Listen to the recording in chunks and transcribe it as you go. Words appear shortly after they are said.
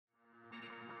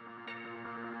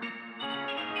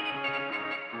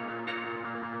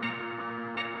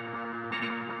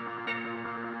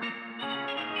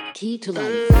Key to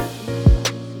Life.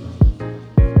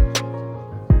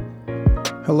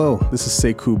 Hello, this is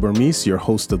Sekou Burmese, your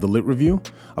host of The Lit Review,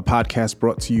 a podcast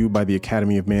brought to you by the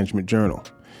Academy of Management Journal.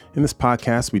 In this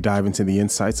podcast, we dive into the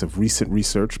insights of recent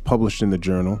research published in the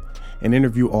journal and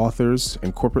interview authors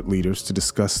and corporate leaders to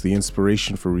discuss the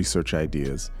inspiration for research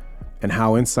ideas and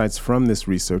how insights from this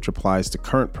research applies to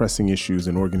current pressing issues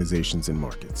in organizations and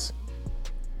markets.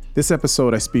 This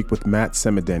episode, I speak with Matt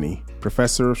Semadeni,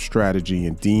 Professor of Strategy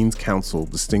and Dean's Council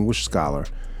Distinguished Scholar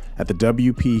at the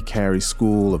W.P. Carey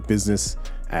School of Business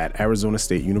at Arizona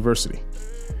State University.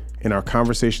 In our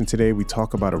conversation today, we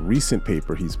talk about a recent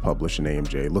paper he's published in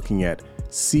AMJ looking at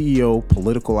CEO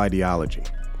political ideology.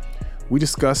 We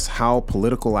discuss how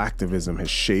political activism has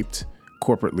shaped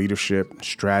corporate leadership,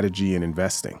 strategy, and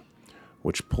investing,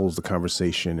 which pulls the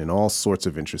conversation in all sorts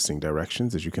of interesting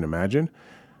directions, as you can imagine.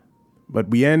 But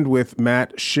we end with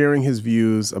Matt sharing his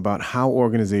views about how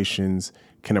organizations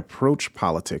can approach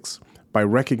politics by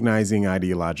recognizing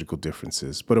ideological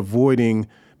differences, but avoiding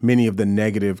many of the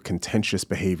negative, contentious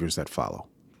behaviors that follow.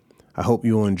 I hope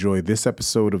you'll enjoy this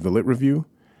episode of The Lit Review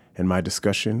and my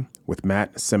discussion with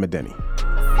Matt Semadeni.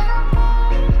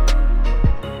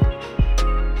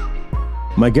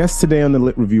 My guest today on the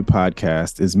Lit Review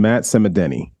podcast is Matt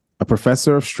Semadeni, a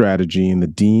professor of strategy in the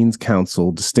Dean's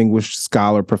Council Distinguished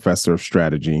Scholar Professor of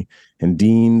Strategy and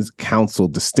Dean's Council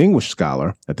Distinguished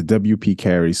Scholar at the W.P.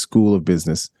 Carey School of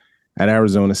Business at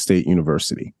Arizona State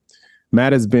University.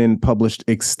 Matt has been published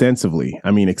extensively,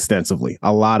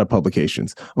 a lot of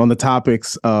publications on the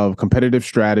topics of competitive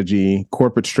strategy,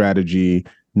 corporate strategy,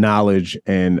 knowledge,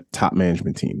 and top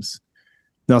management teams.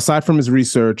 Now, aside from his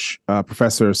research,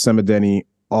 Professor Semadeni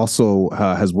also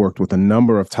has worked with a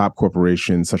number of top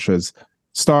corporations such as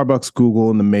Starbucks,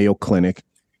 Google, and the Mayo Clinic.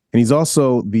 And he's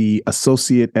also the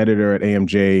associate editor at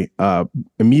AMJ,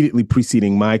 immediately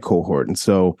preceding my cohort. And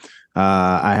so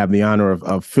I have the honor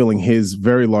of filling his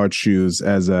very large shoes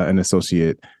as an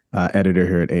associate editor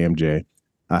here at AMJ.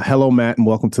 Hello, Matt, and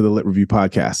welcome to the Lit Review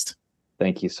podcast.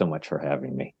 Thank you so much for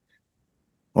having me.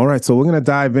 All right, so we're going to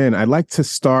dive in. I'd like to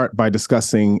start by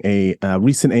discussing a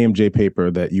recent AMJ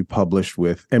paper that you published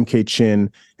with MK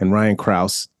Chin and Ryan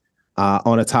Krause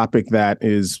on a topic that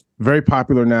is very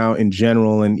popular now in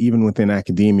general and even within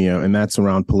academia, and that's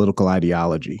around political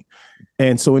ideology.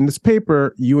 And so in this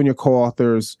paper, you and your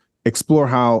co-authors explore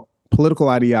how political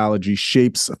ideology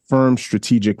shapes a firm's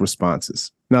strategic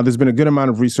responses. Now, there's been a good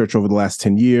amount of research over the last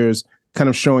 10 years kind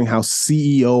of showing how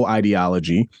CEO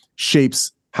ideology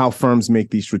shapes how firms make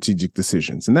these strategic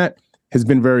decisions. And that has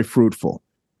been very fruitful.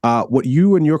 What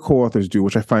you and your co-authors do,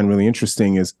 which I find really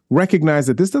interesting, is recognize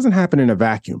that this doesn't happen in a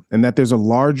vacuum and that there's a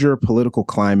larger political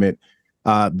climate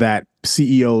that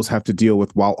CEOs have to deal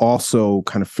with while also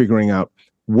kind of figuring out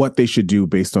what they should do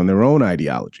based on their own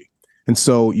ideology. And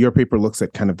so your paper looks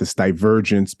at kind of this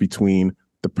divergence between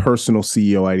the personal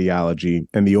CEO ideology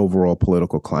and the overall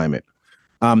political climate.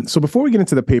 So before we get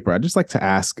into the paper, I'd just like to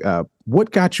ask,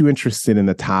 what got you interested in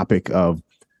the topic of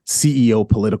CEO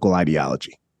political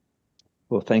ideology?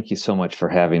 Well, thank you so much for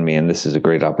having me. And this is a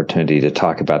great opportunity to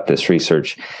talk about this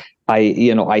research.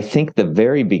 I think the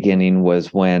very beginning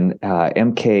was when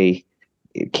MK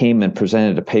came and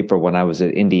presented a paper when I was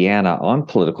at Indiana on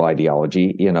political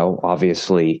ideology.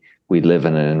 Obviously, we live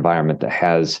in an environment that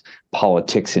has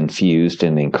politics infused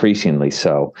and increasingly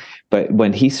so. But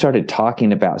when he started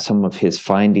talking about some of his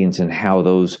findings and how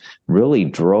those really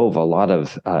drove a lot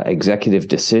of executive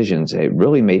decisions, it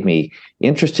really made me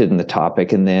interested in the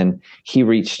topic. And then he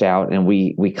reached out and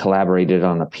we collaborated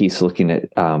on a piece looking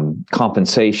at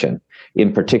compensation,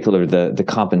 in particular, the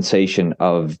compensation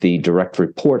of the direct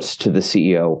reports to the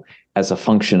CEO as a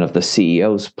function of the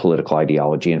CEO's political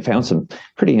ideology, and found some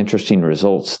pretty interesting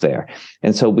results there.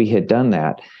 And so we had done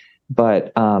that.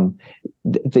 But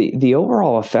the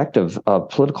overall effect of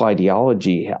political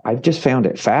ideology, I've just found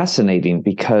it fascinating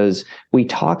because we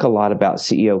talk a lot about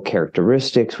CEO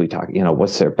characteristics. We talk,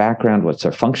 what's their background, what's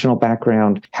their functional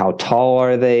background, how tall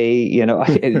are they,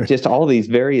 just all these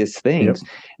various things. Yep.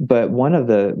 But one of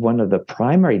the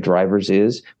primary drivers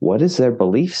is what is their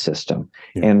belief system,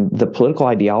 and the political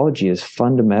ideology is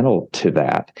fundamental to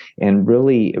that, and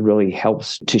really really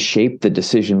helps to shape the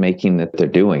decision making that they're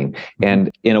doing,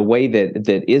 and in a way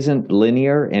that isn't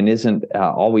linear and isn't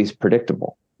always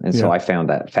predictable. And so I found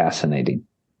that fascinating.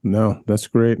 No, that's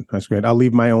great. That's great. I'll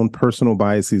leave my own personal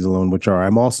biases alone, which are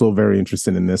I'm also very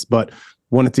interested in this, but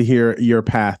wanted to hear your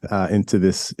path into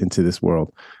this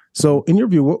world. So in your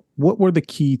view, what were the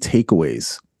key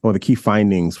takeaways or the key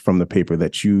findings from the paper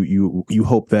that you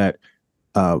hope that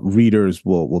readers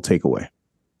will take away?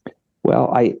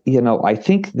 Well, I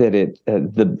think that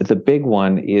the big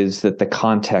one is that the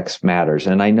context matters,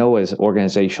 and I know as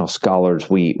organizational scholars,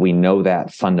 we know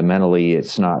that fundamentally.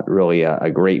 It's not really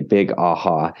a great big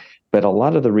aha, but a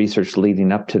lot of the research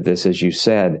leading up to this, as you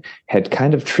said, had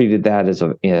kind of treated that as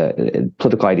a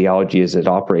political ideology as it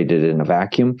operated in a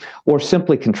vacuum, or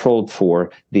simply controlled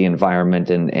for the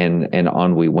environment, and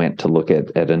on we went to look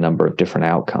at a number of different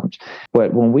outcomes.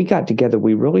 But when we got together,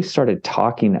 we really started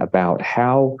talking about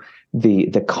how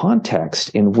the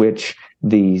context in which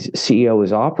the CEO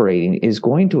is operating is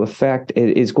going to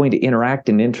interact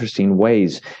in interesting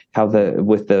ways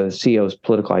with the CEO's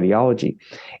political ideology.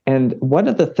 And one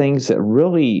of the things that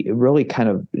really kind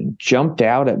of jumped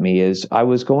out at me is I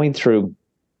was going through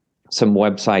some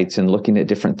websites and looking at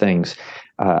different things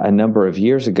a number of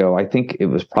years ago. I think it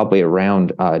was probably around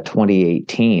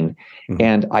 2018. Mm-hmm.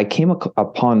 And I came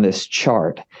upon this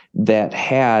chart that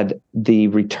had the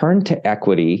return to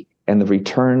equity and the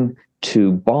return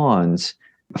to bonds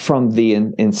from the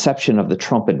inception of the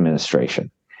Trump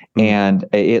administration. Mm-hmm. And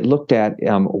it looked at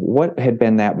what had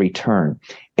been that return.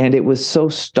 And it was so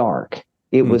stark.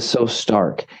 It was so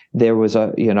stark. There was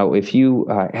if you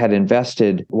had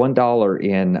invested $1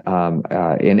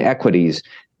 in equities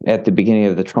at the beginning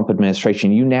of the Trump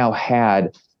administration, you now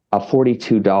had over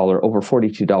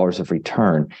 $42 of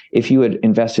return. If you had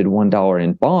invested $1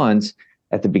 in bonds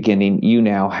at the beginning, you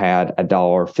now had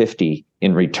 $1.50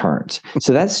 in returns.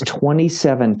 So that's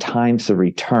 27 times the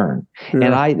return. Yeah.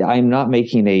 And I'm not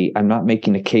making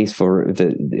a case for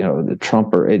the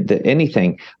Trump or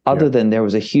anything other than there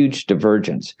was a huge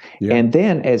divergence. Yeah. And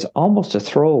then, as almost a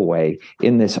throwaway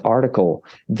in this article,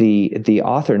 the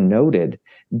author noted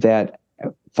that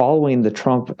following the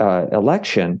Trump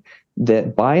election,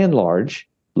 that by and large,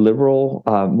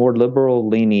 more liberal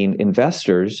leaning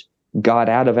investors got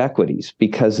out of equities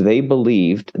because they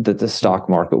believed that the stock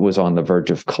market was on the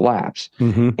verge of collapse.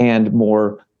 Mm-hmm. And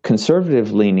more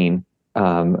conservative leaning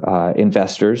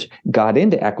investors got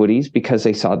into equities because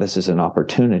they saw this as an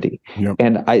opportunity. Yep.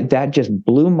 And that just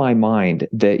blew my mind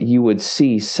that you would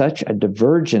see such a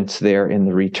divergence there in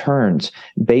the returns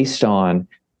based on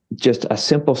just a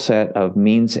simple set of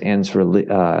means-ends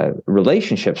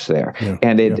relationships there. Yeah,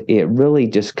 and it really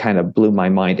just kind of blew my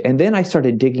mind. And then I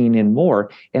started digging in more,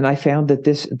 and I found that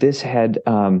this had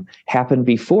happened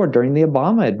before during the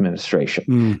Obama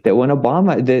administration, that when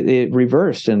it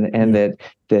reversed and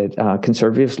that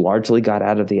conservatives largely got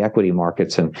out of the equity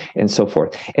markets and so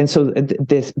forth. And so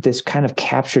this kind of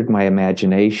captured my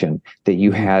imagination that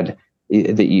you had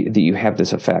that you have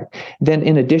this effect. Then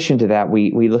in addition to that,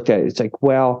 we looked at it's like,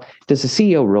 well, does the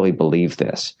CEO really believe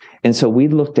this? And so we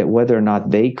looked at whether or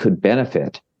not they could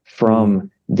benefit from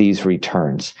these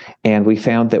returns. And we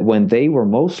found that when they were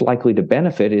most likely to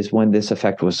benefit is when this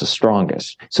effect was the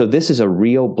strongest. So this is a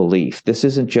real belief. This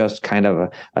isn't just kind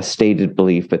of a stated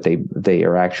belief, but they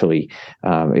are actually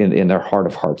in their heart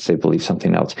of hearts, they believe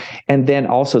something else. And then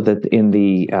also that in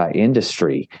the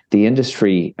industry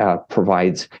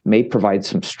may provide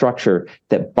some structure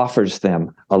that buffers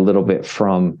them a little bit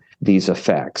from these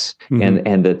effects. Mm-hmm.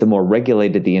 And that the more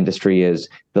regulated the industry is,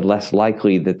 the less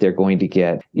likely that they're going to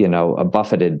get,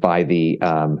 buffeted by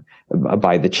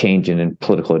the change in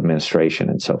political administration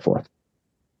and so forth.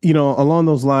 Along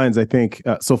those lines, I think,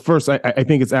 so first, I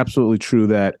think it's absolutely true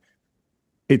that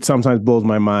it sometimes blows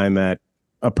my mind that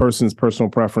a person's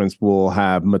personal preference will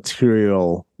have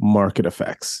material market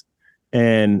effects.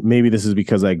 And maybe this is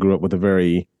because I grew up with a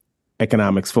very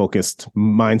economics-focused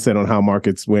mindset on how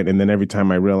markets went. And then every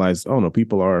time I realized, oh, no,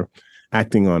 people are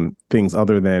acting on things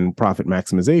other than profit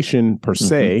maximization per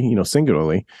se,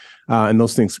 singularly. And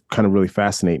those things kind of really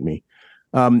fascinate me.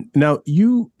 Now,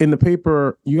 in the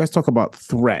paper, you guys talk about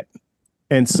threat.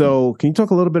 And so can you talk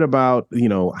a little bit about,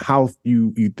 how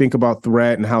you think about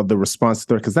threat and how the response to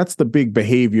threat, because that's the big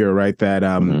behavior, right,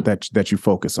 that you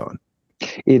focus on.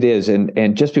 It is.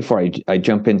 And just before I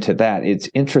jump into that, it's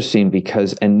interesting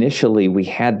because initially we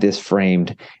had this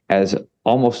framed as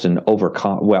almost an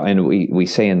and we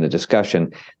say in the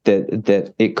discussion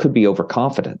that it could be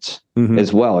overconfidence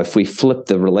as well. If we flip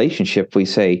the relationship, we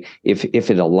say, if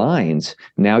it aligns,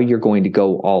 now you're going to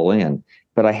go all in.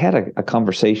 But I had a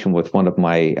conversation with one of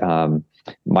my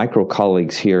micro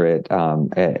colleagues here at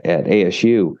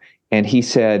ASU, and he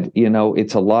said,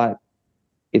 it's a lot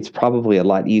it's probably a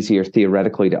lot easier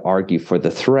theoretically to argue for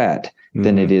the threat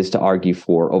than it is to argue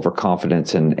for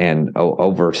overconfidence and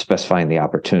over specifying the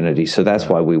opportunity. So that's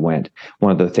why one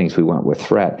of the things we went with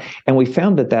threat. And we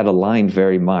found that aligned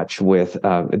very much with,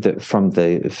 from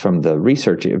the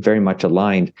research, it very much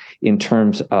aligned in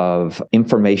terms of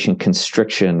information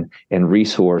constriction and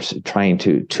resource, trying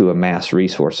to amass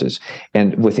resources.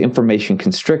 And with information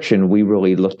constriction, we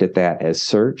really looked at that as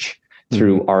search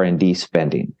through R&D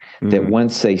spending, that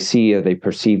once they see or they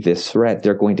perceive this threat,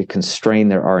 they're going to constrain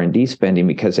their R&D spending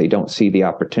because they don't see the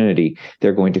opportunity.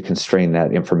 They're going to constrain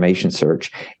that information search.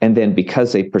 And then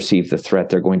because they perceive the threat,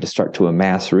 they're going to start to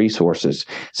amass resources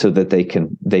so that they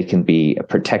can be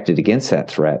protected against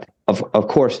that threat. Of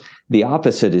course, the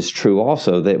opposite is true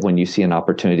also, that when you see an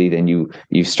opportunity, then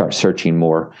you start searching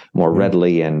more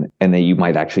readily, and then you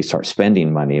might actually start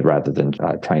spending money rather than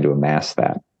trying to amass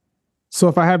that. So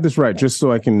if I have this right, just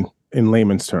so I can, in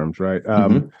layman's terms, right?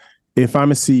 If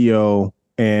I'm a CEO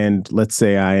and let's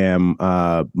say I am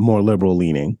more liberal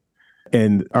leaning,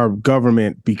 and our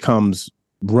government becomes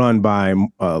run by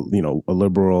a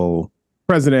liberal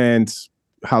president,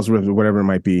 House of Representatives, whatever it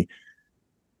might be,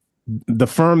 the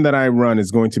firm that I run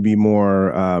is going to be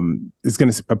more, is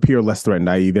going to appear less threatened,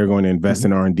 i.e. they're going to invest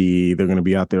in R&D. They're going to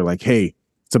be out there like, hey,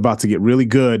 it's about to get really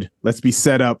good. Let's be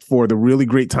set up for the really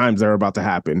great times that are about to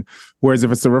happen. Whereas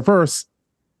if it's the reverse,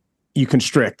 you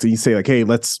constrict. You say like, hey,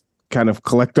 let's kind of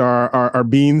collect our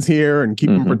beans here and keep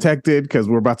them protected because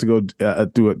we're about to go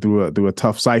through a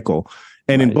tough cycle.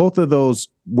 And in both of those,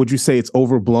 would you say it's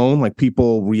overblown? Like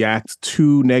people react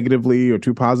too negatively or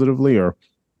too positively, or?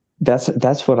 That's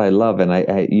what I love. And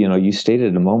I you stated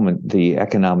in a moment the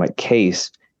economic case,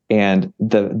 and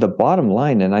the bottom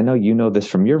line, and I know you know this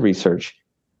from your research,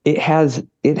 it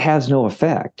has no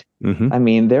effect. I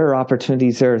mean, there are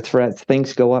opportunities, there are threats,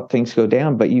 things go up, things go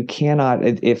down, but you cannot,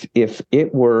 if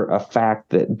it were a fact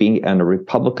that being in a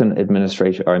Republican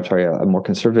administration, or I'm sorry, a more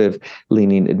conservative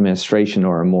leaning administration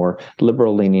or a more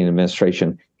liberal leaning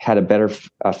administration had a better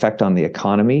effect on the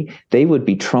economy, they would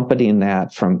be trumpeting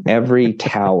that from every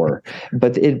tower.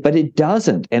 But it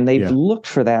doesn't, and they've looked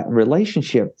for that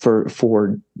relationship for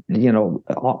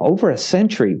over a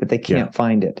century, but they can't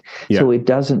find it. So it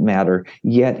doesn't matter,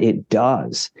 yet it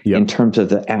does in terms of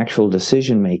the actual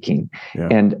decision making.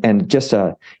 And just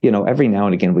every now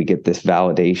and again we get this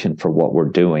validation for what we're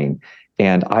doing.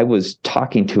 And I was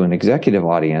talking to an executive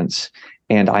audience,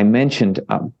 and I mentioned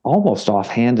almost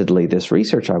offhandedly this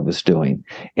research I was doing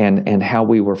and how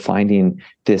we were finding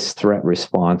this threat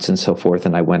response and so forth.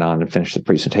 And I went on and finished the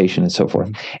presentation and so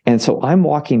forth. And so I'm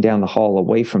walking down the hall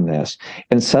away from this,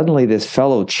 and suddenly this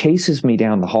fellow chases me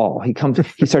down the hall.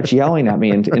 He starts yelling at me,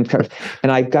 and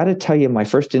I've got to tell you, my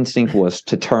first instinct was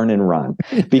to turn and run.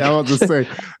 I was just say,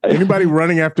 anybody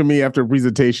running after me after a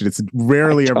presentation, it's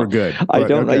rarely ever good. I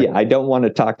don't want to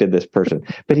talk to this person.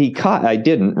 But I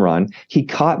didn't run. He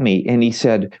caught me, and he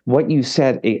said, what you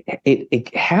said,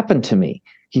 it happened to me.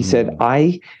 He said,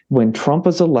 when Trump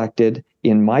was elected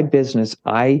in my business,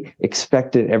 I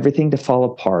expected everything to fall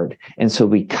apart. And so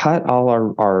we cut all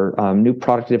our new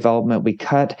product development. We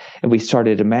cut and we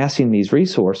started amassing these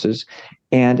resources,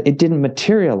 and it didn't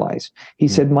materialize. He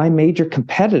said, my major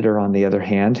competitor, on the other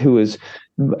hand, who is,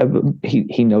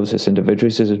 he knows this individual,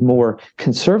 he says, is more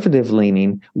conservative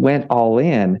leaning, went all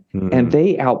in, and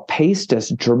they outpaced us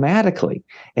dramatically.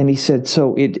 And he said,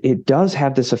 so it does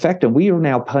have this effect, and we are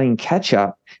now playing catch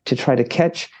up to try to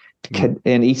catch.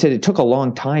 And he said it took a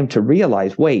long time to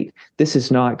realize, wait, this is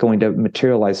not going to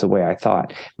materialize the way I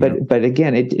thought. But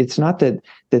again, it's not that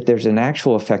there's an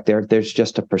actual effect there. There's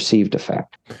just a perceived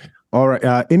effect. All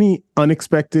right. Any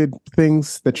unexpected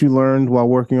things that you learned while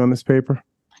working on this paper?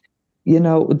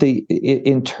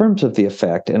 In terms of the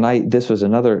effect, and this was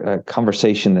another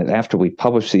conversation that after we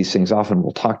publish these things, often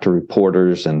we'll talk to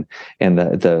reporters and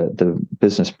the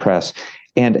business press.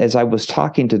 And as I was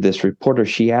talking to this reporter,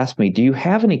 she asked me, do you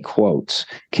have any quotes?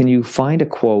 Can you find a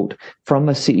quote from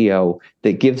a CEO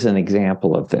that gives an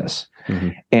example of this?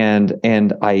 And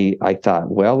I thought,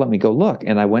 well, let me go look.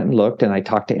 And I went and looked, and I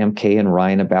talked to MK and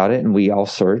Ryan about it, and we all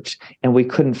searched, and we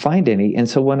couldn't find any. And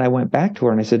so when I went back to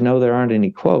her and I said, no, there aren't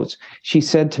any quotes, she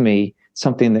said to me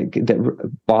something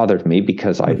that bothered me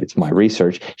because it's my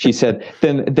research. She said,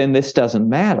 then this doesn't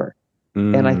matter.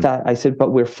 And I said, but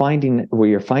we're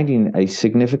finding a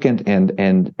significant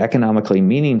and economically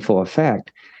meaningful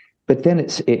effect. But then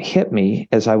it hit me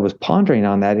as I was pondering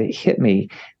on that. It hit me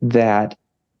that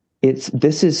it's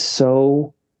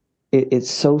so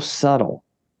subtle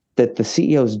that the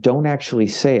CEOs don't actually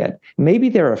say it. Maybe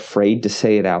they're afraid to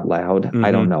say it out loud. Mm-hmm. I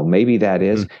don't know. Maybe that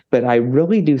is. Mm-hmm. But I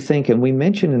really do think, and we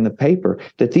mentioned in the paper,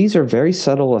 that these are very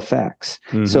subtle effects.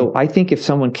 Mm-hmm. So I think if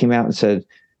someone came out and said,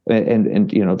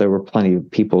 and there were plenty of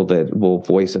people that will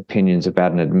voice opinions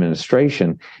about an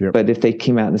administration, yep. but if they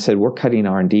came out and said, we're cutting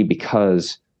R&D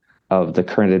because of the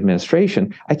current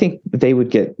administration, I think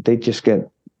they'd just get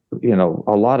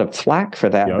a lot of flack for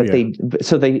that,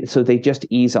 but they just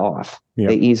ease off. Yeah.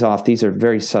 They ease off. These are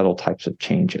very subtle types of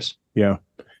changes. Yeah.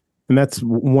 And that's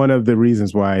one of the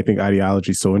reasons why I think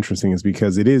ideology is so interesting, is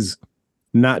because it is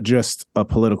not just a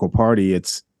political party.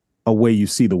 It's a way you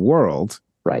see the world.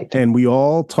 Right. And we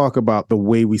all talk about the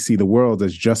way we see the world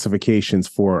as justifications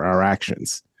for our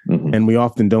actions. Mm-hmm. And we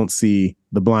often don't see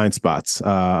the blind spots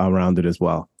around it as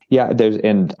well. Yeah,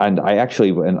 and I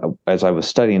actually, as I was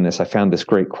studying this, I found this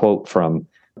great quote from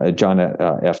John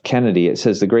F. Kennedy. It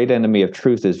says, "The great enemy of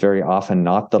truth is very often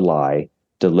not the lie,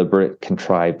 deliberate,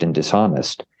 contrived, and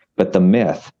dishonest, but the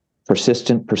myth,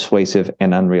 persistent, persuasive,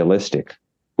 and unrealistic.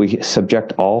 We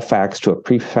subject all facts to a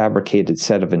prefabricated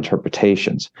set of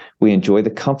interpretations. We enjoy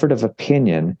the comfort of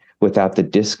opinion without the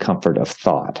discomfort of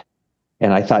thought."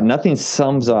 And I thought nothing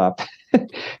sums up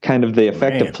kind of the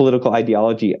effect of political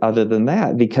ideology other than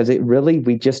that, because it really,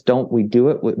 we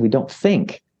don't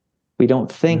think. We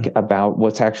don't think about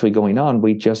what's actually going on.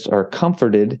 We just are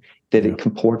comforted that it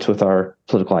comports with our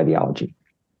political ideology.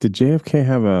 Did JFK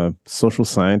have a social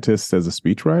scientist as a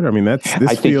speechwriter? I mean, I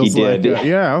think feels he did. Like,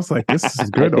 I was like, this is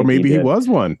good. Or maybe he was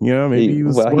one. Maybe he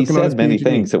was. Well, he said many PhD.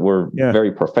 things that were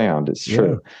very profound. It's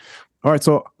true. All right,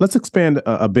 so let's expand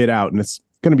a bit out, and it's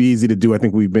going to be easy to do. I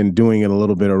think we've been doing it a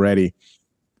little bit already.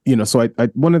 So I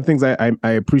one of the things I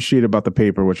appreciate about the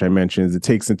paper, which I mentioned, is it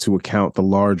takes into account the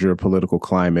larger political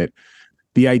climate.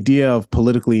 The idea of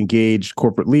politically engaged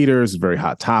corporate leaders is a very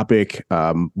hot topic.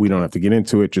 We don't have to get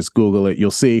into it. Just Google it.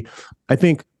 You'll see. I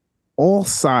think all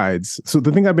sides. So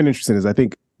the thing I've been interested in is I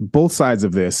think both sides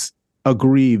of this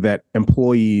agree that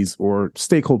employees or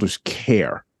stakeholders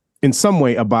care in some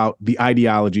way about the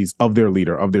ideologies of their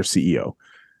leader, of their CEO.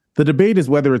 The debate is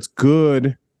whether it's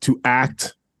good to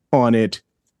act on it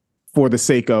for the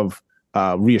sake of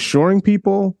reassuring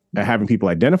people, having people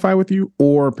identify with you,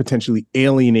 or potentially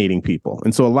alienating people.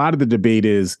 And so a lot of the debate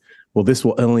is, well, this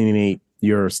will alienate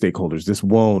your stakeholders. This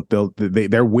won't.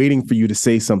 They're waiting for you to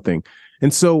say something.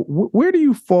 And so where do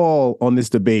you fall on this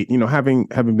debate, having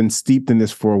been steeped in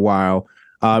this for a while,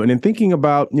 and in thinking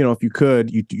about, if you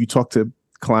could, you talk to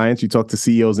clients, you talk to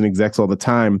CEOs and execs all the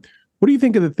time. What do you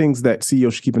think of the things that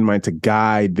CEOs should keep in mind to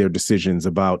guide their decisions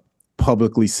about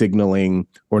publicly signaling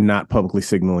or not publicly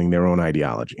signaling their own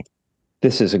ideology?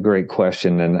 This is a great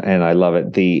question, and I love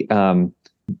it.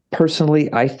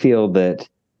 Personally, I feel that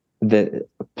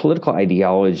political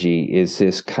ideology is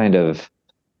this kind of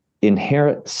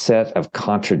inherent set of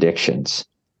contradictions.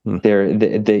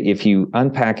 If you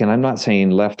unpack, and I'm not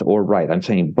saying left or right, I'm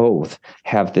saying both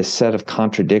have this set of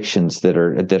contradictions that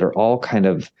are all kind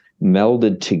of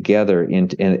melded together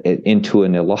into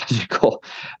an illogical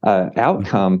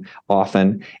outcome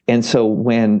often. And so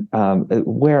when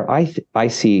where I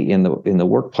see in the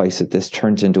workplace that this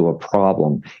turns into a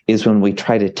problem is when we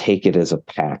try to take it as a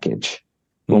package,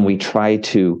 when we try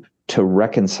to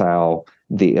reconcile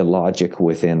the illogic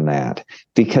within that,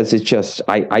 because it's just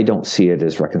I don't see it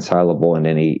as reconcilable in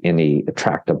any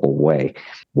tractable way.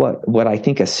 What I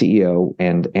think a CEO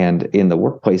and in the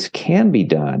workplace can be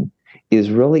done is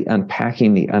really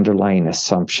unpacking the underlying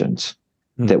assumptions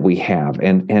that we have.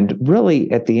 And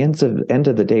really, at the end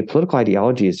of the day, political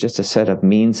ideology is just a set of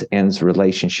means-ends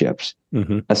relationships,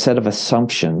 a set of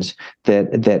assumptions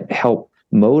that help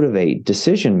motivate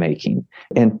decision-making.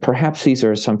 And perhaps these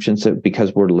are assumptions that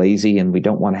because we're lazy and we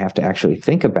don't want to have to actually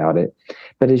think about it.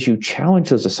 But as you challenge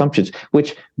those assumptions,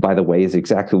 which, by the way, is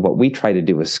exactly what we try to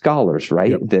do as scholars,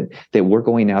 right? Yep. That we're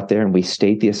going out there and we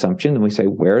state the assumption and we say,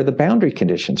 where are the boundary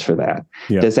conditions for that?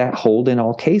 Yep. Does that hold in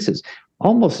all cases?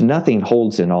 Almost nothing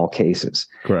holds in all cases.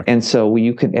 Correct. And so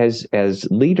you can, as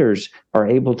leaders, are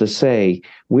able to say,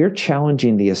 we're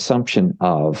challenging the assumption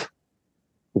of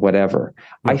whatever.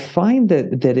 I find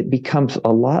that it becomes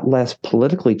a lot less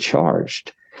politically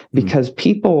charged because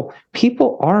people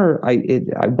are,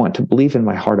 I want to believe in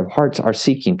my heart of hearts, are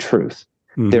seeking truth.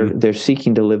 They're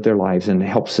seeking to live their lives and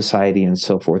help society and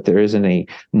so forth. There isn't a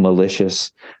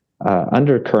malicious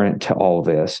undercurrent to all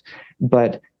this,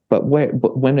 but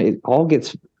when it all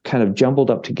gets kind of jumbled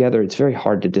up together, it's very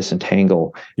hard to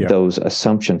disentangle those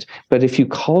assumptions. But if you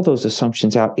call those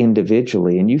assumptions out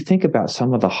individually and you think about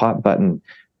some of the hot button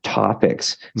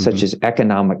topics such as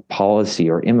economic policy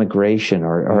or immigration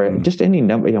or just any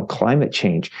number, climate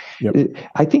change. Yep.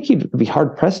 I think you'd be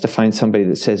hard pressed to find somebody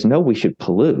that says, no, we should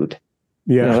pollute.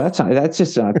 Yeah. That's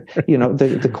just not,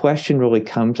 the question really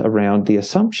comes around the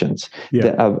assumptions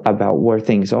about where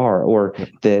things are, or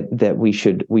that we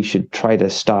should try to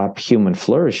stop human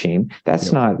flourishing.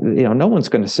 That's not, no one's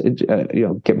going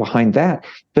to, get behind that.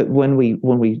 But when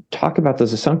we talk about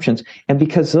those assumptions, and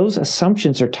because those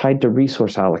assumptions are tied to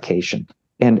resource allocation,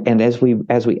 and as we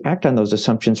act on those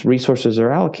assumptions, resources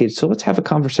are allocated. So let's have a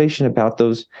conversation about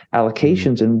those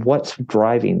allocations and what's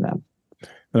driving them.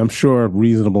 And I'm sure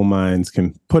reasonable minds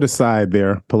can put aside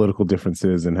their political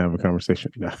differences and have a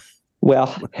conversation. Well,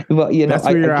 that's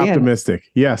where you're optimistic.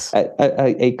 Yes.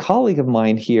 A colleague of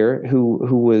mine here who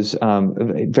was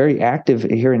very active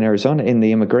here in Arizona in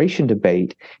the immigration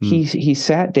debate, he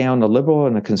sat down, a liberal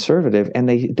and a conservative, and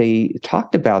they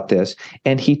talked about this.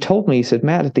 And he told me, he said,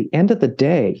 Matt, at the end of the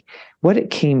day, what it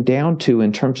came down to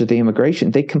in terms of the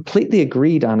immigration, they completely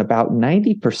agreed on about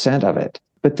 90% of it.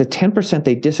 But the 10%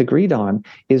 they disagreed on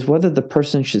is whether the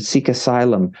person should seek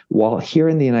asylum while here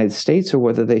in the United States or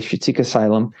whether they should seek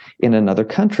asylum in another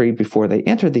country before they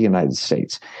enter the United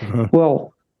States.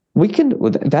 Well,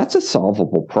 that's a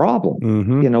solvable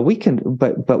problem. We can,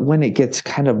 but when it gets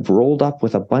kind of rolled up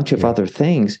with a bunch of other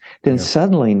things, then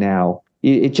suddenly now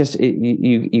you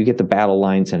get the battle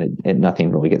lines and nothing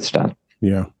really gets done.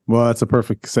 Yeah. Well, that's a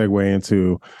perfect segue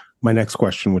into my next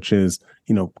question, which is,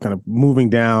 kind of moving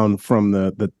down from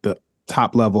the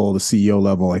top level, the CEO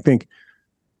level. I think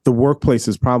the workplace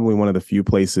is probably one of the few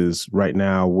places right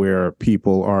now where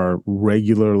people are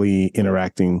regularly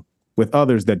interacting with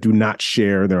others that do not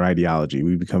share their ideology.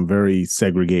 We become very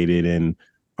segregated in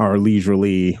our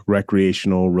leisurely,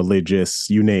 recreational, religious,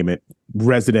 you name it,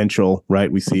 residential, right?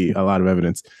 We see a lot of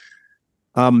evidence.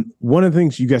 One of the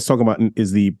things you guys talk about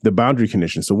is the boundary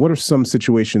conditions. So what are some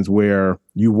situations where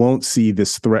you won't see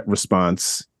this threat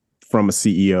response from a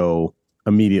CEO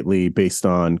immediately based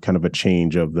on kind of a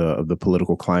change of the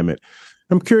political climate?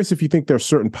 I'm curious if you think there are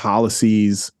certain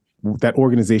policies that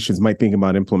organizations might think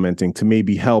about implementing to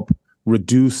maybe help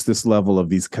reduce this level of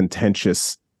these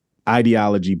contentious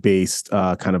ideology-based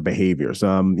kind of behaviors,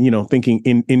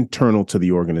 thinking internal to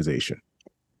the organization.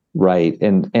 Right,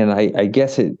 and I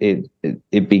guess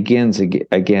it begins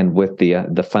again with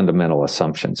the fundamental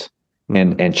assumptions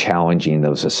and challenging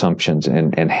those assumptions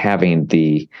and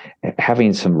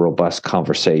having some robust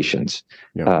conversations.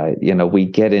 We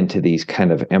get into these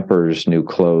kind of emperor's new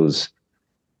clothes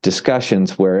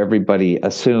discussions where everybody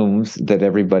assumes that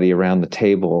everybody around the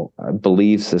table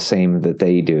believes the same that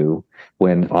they do,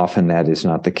 when often that is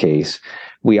not the case.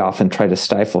 We often try to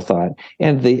stifle thought.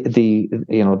 And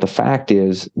the fact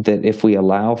is that if we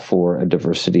allow for a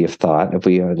diversity of thought, if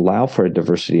we allow for a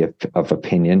diversity of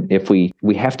opinion, if we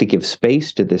have to give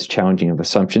space to this challenging of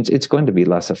assumptions, it's going to be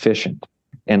less efficient.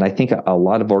 And I think a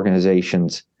lot of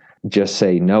organizations just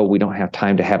say, no, we don't have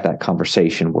time to have that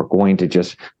conversation. We're going to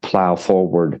just plow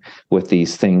forward with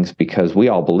these things because we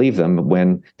all believe them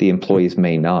when the employees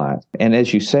may not. And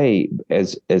as you say,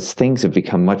 as things have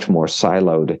become much more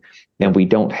siloed and we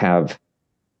don't have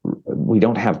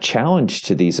challenge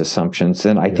to these assumptions,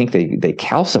 then I think they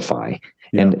calcify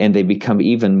and they become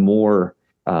even more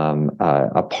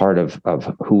a part of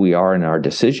who we are in our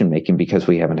decision making because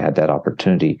we haven't had that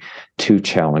opportunity to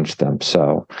challenge them.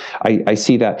 So I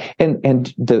see that,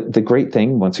 and the great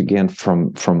thing once again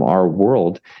from our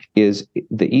world is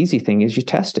the easy thing is you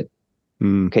test it.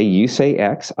 Okay, you say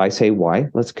X, I say Y.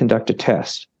 Let's conduct a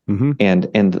test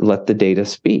and let the data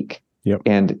speak. Yep.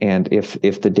 And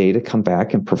if the data come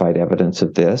back and provide evidence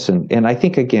of this, and I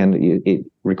think again it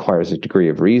requires a degree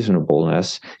of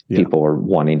reasonableness. People are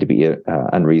wanting to be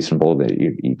unreasonable that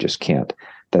you just can't.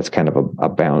 That's kind of a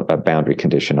boundary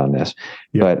condition on this.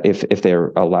 But if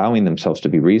they're allowing themselves to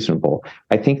be reasonable,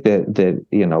 I think that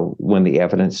when the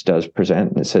evidence does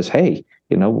present and it says, hey,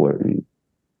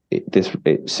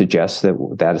 it suggests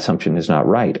that assumption is not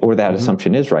right, or that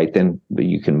assumption is right, then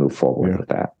you can move forward with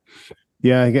that.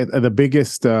 Yeah, I get the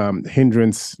biggest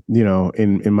hindrance,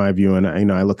 in my view,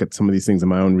 and I look at some of these things in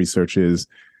my own research, is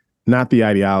not the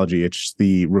ideology; it's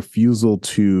the refusal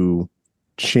to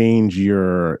change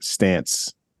your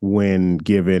stance when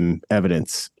given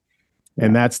evidence.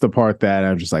 And that's the part that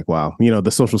I'm just like, wow,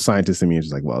 the social scientist in me is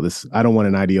just like, well, I don't want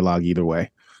an ideologue either way,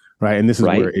 right? And this is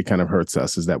where it kind of hurts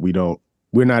us, is that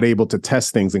we're not able to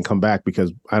test things and come back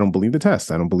because I don't believe the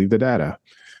test, I don't believe the data,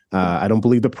 I don't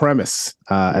believe the premise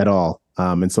at all.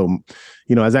 And so,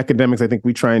 as academics, I think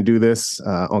we try and do this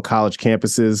on college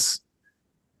campuses.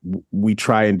 We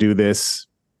try and do this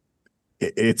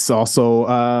it's also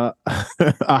a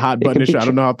hot button issue. I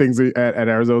don't know how things are at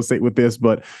Arizona State with this,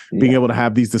 but being able to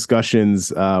have these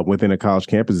discussions within a college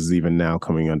campus is even now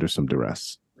coming under some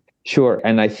duress. Sure.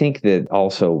 And I think that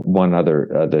also one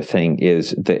other thing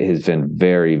is that has been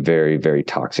very, very, very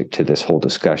toxic to this whole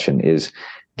discussion is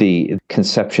the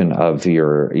conception of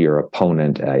your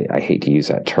opponent. I hate to use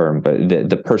that term, but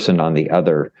the person on the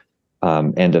other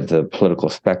end of the political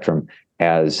spectrum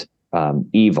as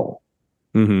evil.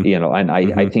 Mm-hmm. And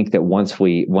I think that once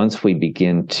we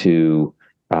begin to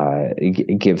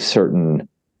give certain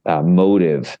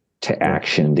motive to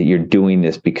action, that you're doing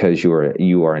this because you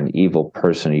are an evil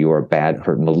person, or you are a bad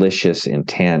person, malicious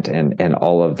intent, and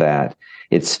all of that,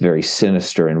 it's very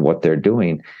sinister in what they're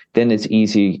doing, then it's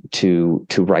easy to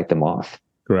write them off.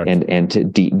 Correct.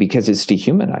 And because it's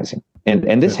dehumanizing.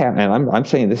 And this happens, and I'm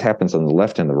saying this happens on the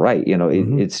left and the right.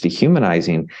 It's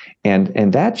dehumanizing,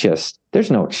 and that just,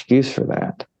 there's no excuse for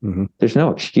that. Mm-hmm. There's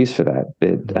no excuse for that.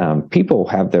 But people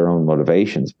have their own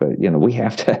motivations, but we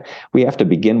have to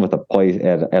begin with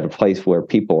a place where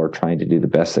people are trying to do the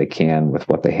best they can with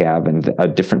what they have, and a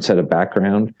different set of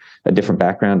background, a different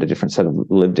set of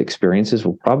lived experiences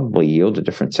will probably yield a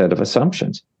different set of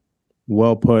assumptions.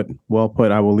 Well put.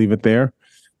 I will leave it there.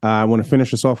 I want to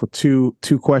finish us off with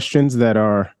two questions that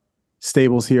are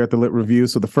staples here at the Lit Review.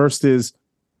 So the first is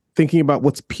thinking about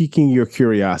what's piquing your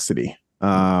curiosity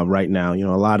right now.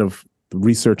 A lot of the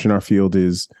research in our field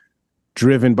is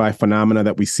driven by phenomena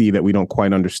that we see that we don't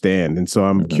quite understand. And so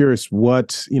I'm curious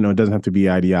what, it doesn't have to be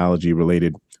ideology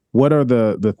related. What are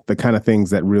the kind of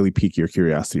things that really pique your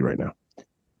curiosity right now?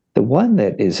 The one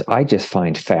that I just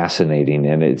find fascinating,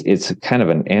 and it's kind of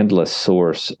an endless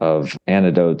source of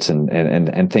anecdotes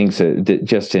and things that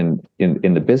just in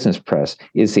the business press,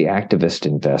 is the activist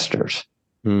investors.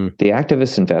 The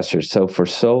activist investors. So for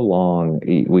so long,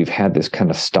 we've had this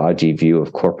kind of stodgy view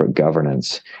of corporate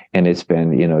governance, and it's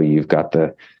been, you've got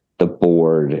the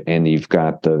board, and you've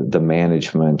got the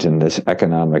management, and this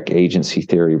economic agency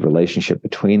theory relationship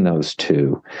between those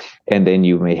two. And then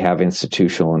you may have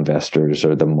institutional investors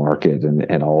or the market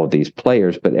and all of these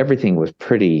players, but everything was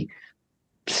pretty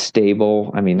stable.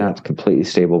 I mean, not completely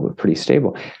stable, but pretty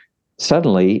stable.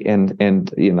 Suddenly, and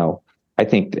I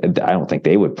don't think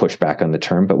they would push back on the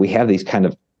term, but we have these kind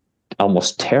of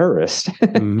almost terrorist,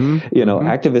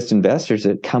 activist investors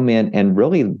that come in and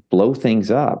really blow things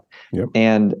up. Yep.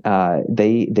 And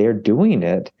they're doing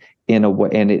it in a way,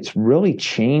 and it's really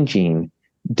changing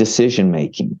decision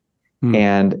making.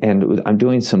 And I'm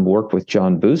doing some work with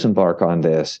John Busenbark on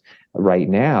this right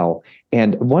now.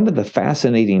 And one of the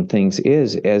fascinating things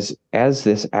is, as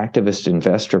this activist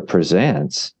investor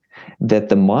presents, that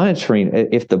the monitoring,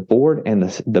 if the board and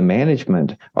the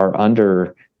management are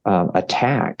under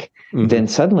attack, then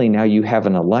suddenly now you have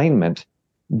an alignment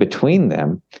between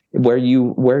them where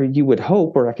you would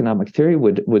hope, or economic theory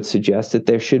would suggest, that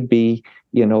there should be,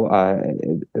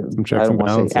 some checks and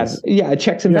balances.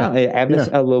 Checks and balances,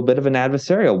 a little bit of an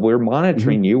adversarial. We're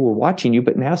monitoring you, we're watching you,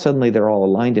 but now suddenly they're all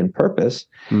aligned in purpose,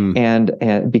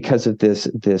 and because of this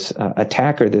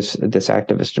attacker, this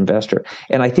activist investor.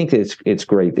 And I think that it's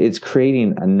great. It's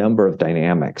creating a number of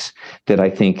dynamics that I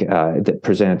think that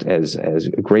present as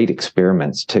great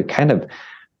experiments to kind of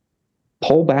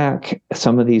pull back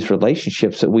some of these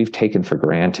relationships that we've taken for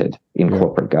granted in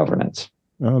corporate governance.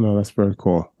 Oh, no, that's very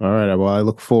cool. All right. Well, I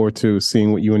look forward to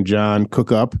seeing what you and John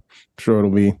cook up. I'm sure it'll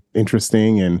be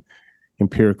interesting and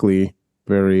empirically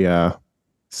very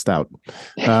stout.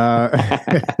 How's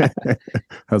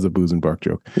a Busenbark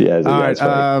joke? Yeah. All right.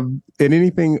 And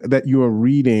anything that you are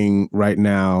reading right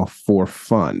now for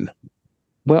fun?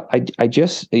 Well, I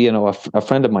just, a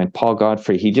friend of mine, Paul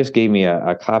Godfrey, he just gave me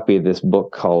a copy of this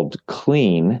book called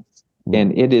Clean,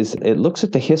 and it looks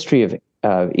at the history of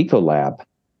Ecolab.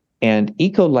 And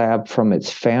Ecolab, from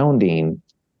its founding,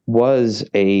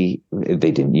 they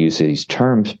didn't use these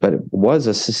terms, but it was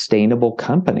a sustainable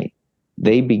company.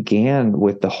 They began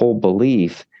with the whole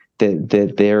belief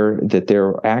that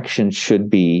their actions should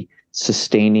be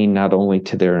sustaining not only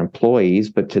to their employees,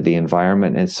 but to the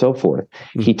environment and so forth.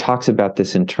 He talks about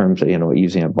this in terms of,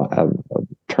 using a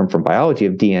term from biology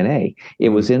of DNA. It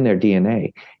was in their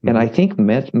DNA. And I think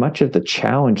much of the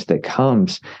challenge that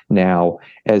comes now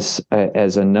as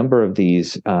a number of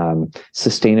these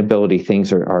sustainability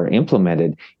things are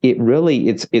implemented,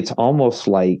 it's almost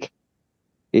like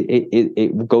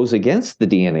it goes against the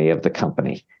DNA of the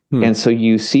company. And so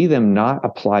you see them not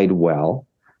applied well,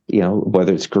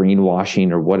 whether it's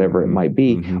greenwashing or whatever it might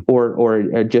be,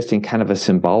 or just in kind of a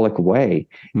symbolic way.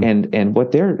 And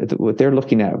what they're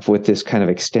looking at with this kind of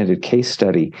extended case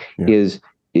study is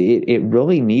it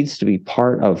really needs to be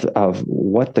part of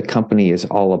what the company is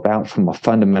all about from a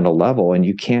fundamental level, and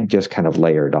you can't just kind of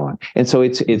layer it on. And so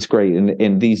it's great.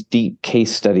 And these deep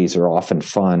case studies are often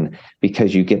fun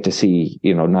because you get to see,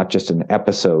 not just an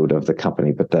episode of the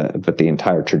company, but the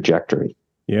entire trajectory.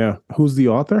 Yeah. Who's the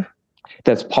author?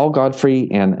 That's Paul Godfrey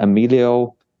and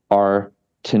Emilio R.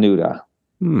 Tenuta.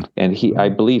 And I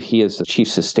believe he is the chief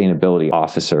sustainability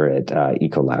officer at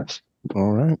Ecolabs.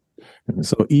 All right.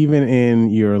 So even in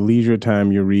your leisure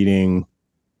time, you're reading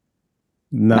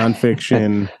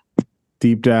nonfiction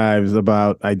deep dives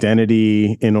about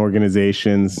identity in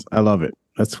organizations. I love it.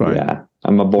 That's fine. Yeah,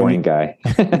 I'm a boring guy.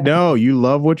 No, you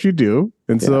love what you do.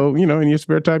 And so, in your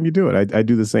spare time, you do it. I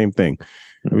do the same thing.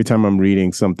 Every time I'm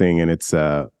reading something and it's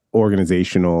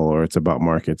organizational or it's about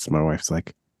markets, my wife's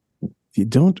like,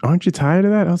 aren't you tired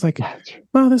of that? I was like,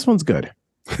 well, this one's good.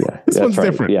 Yeah, this one's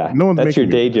different. Yeah, no one's that's making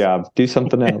your day job. Do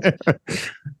something else.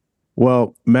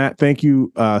 Well, Matt, thank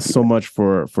you so much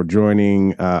for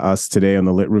joining us today on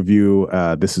the Lit Review.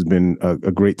 This has been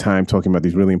a great time talking about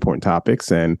these really important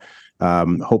topics, and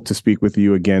hope to speak with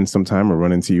you again sometime or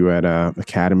run into you at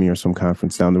Academy or some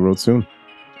conference down the road soon.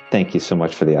 Thank you so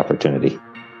much for the opportunity.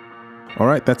 All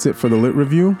right, that's it for the Lit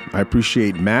Review. I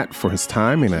appreciate Matt for his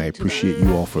time, and I appreciate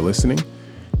you all for listening.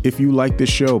 If you like this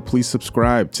show, please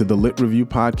subscribe to the Lit Review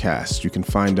podcast. You can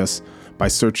find us by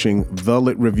searching The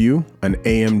Lit Review, an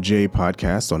AMJ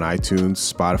podcast on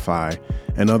iTunes, Spotify,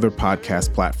 and other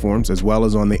podcast platforms, as well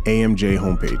as on the AMJ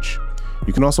homepage.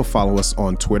 You can also follow us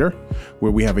on Twitter,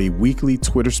 where we have a weekly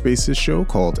Twitter Spaces show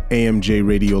called AMJ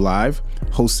Radio Live,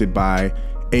 hosted by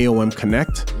AOM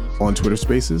Connect on Twitter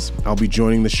Spaces. I'll be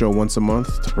joining the show once a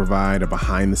month to provide a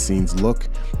behind-the-scenes look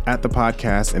at the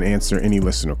podcast and answer any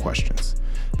listener questions.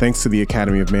 Thanks to the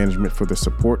Academy of Management for the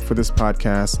support for this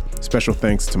podcast. Special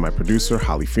thanks to my producer,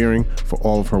 Holly Fearing, for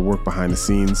all of her work behind the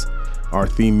scenes. Our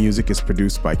theme music is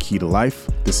produced by Key to Life.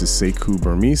 This is Sekou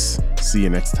Burmese. See you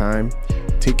next time.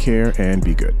 Take care and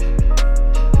be good.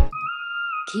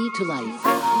 Key to Life.